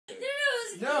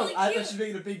No, really I cute. thought she was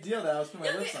making a big deal that I was putting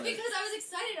my lips on it. Because I was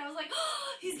excited. I was like,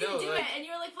 oh, he's gonna do it, and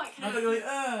you were like, what? I thought you were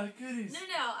like, goodies. No,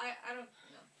 I don't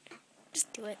know.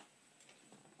 Just do it.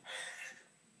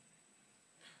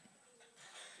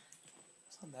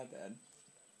 It's not that bad.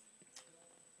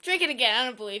 Drink it again. I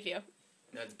don't believe you.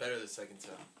 That's better the second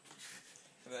time.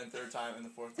 And then third time and the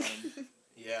fourth time.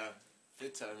 Yeah.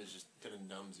 Fifth time is just kind of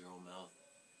numbs your whole mouth.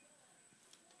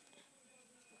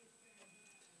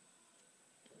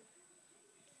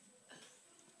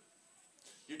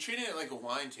 You're treating it like a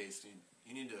wine tasting.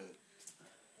 You need to...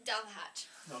 Down the hatch.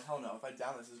 No, hell no. If I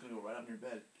down this, it's going to go right up in your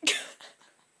bed.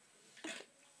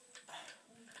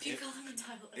 You call him a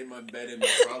Tyler. In my bed, in my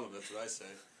problem, that's what I say.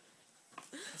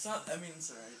 It's not, I mean,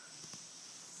 it's alright.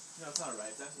 No, it's not right.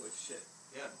 It's actually like shit.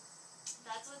 Yeah.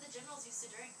 That's what the generals used to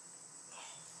drink.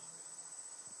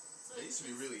 They used to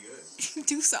be really good.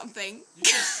 Do something. You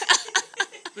should,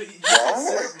 but you said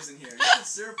syrup was in here. You said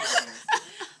syrup was in here.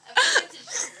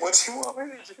 What do you want me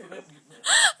to do? I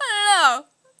don't know.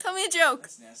 Tell me a joke.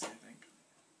 That's nasty, I think.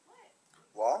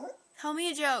 What? Tell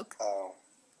me a joke. Oh.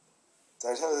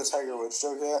 Did I tell you the Tiger Woods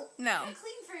joke yet? No. I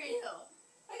clean for you.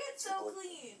 I got so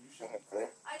clean. Ready?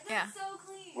 I got Yeah. so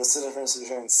clean. What's the difference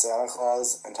between Santa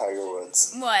Claus and Tiger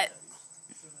Woods? What?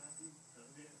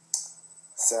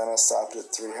 Santa stopped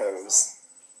at 3 hoes.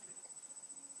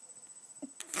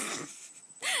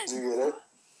 Did you get it?